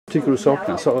tycker du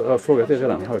saknas? Jag har frågat det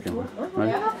redan, har jag kanske?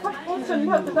 Nej.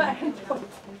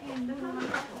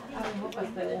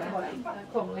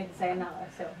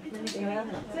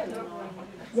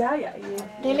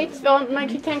 Det är lite svårt, man kan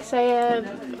ju tänka sig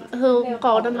hur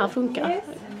bra den här funkar.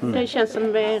 Det känns som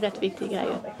en rätt viktig grej.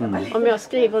 Om jag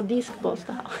skriver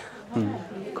diskborste här,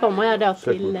 kommer jag då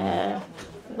till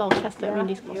var kastar jag min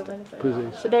diskborste.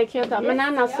 Så det kan jag ta. Men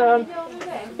annars så,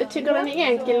 jag tycker den är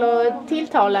enkel och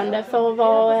tilltalande för att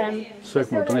vara...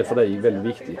 Sökmotorn är för dig väldigt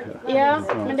viktig. Ja,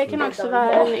 men det kan också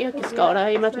vara en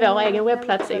yrkesskada i och med att vår egen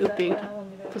webbplats är uppbyggd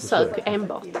på sök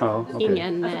enbart. Ja, okay.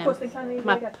 Ingen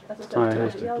mapp. Nej,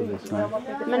 just det. Precis, nej.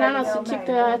 Men annars så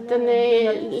tycker jag att den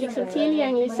är liksom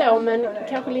tillgänglig så, men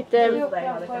kanske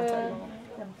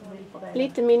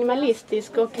lite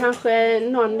minimalistisk och kanske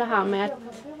någon det här med att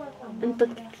inte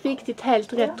riktigt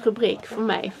helt rätt rubrik för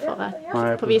mig för att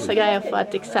nej, på vissa grejer för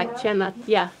att exakt känna att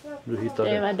ja,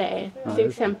 det var det. Ja, till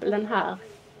exempel den här.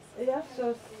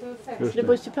 Så det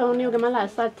beror ju på hur noga man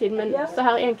läser alltid, men så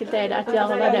här enkelt är det att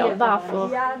göra vad då, varför.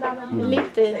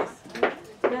 Lite...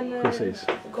 Precis.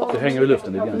 Det hänger i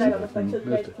luften lite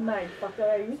grann.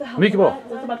 Mycket bra.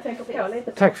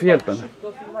 Tack för hjälpen.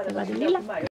 Det var det lilla.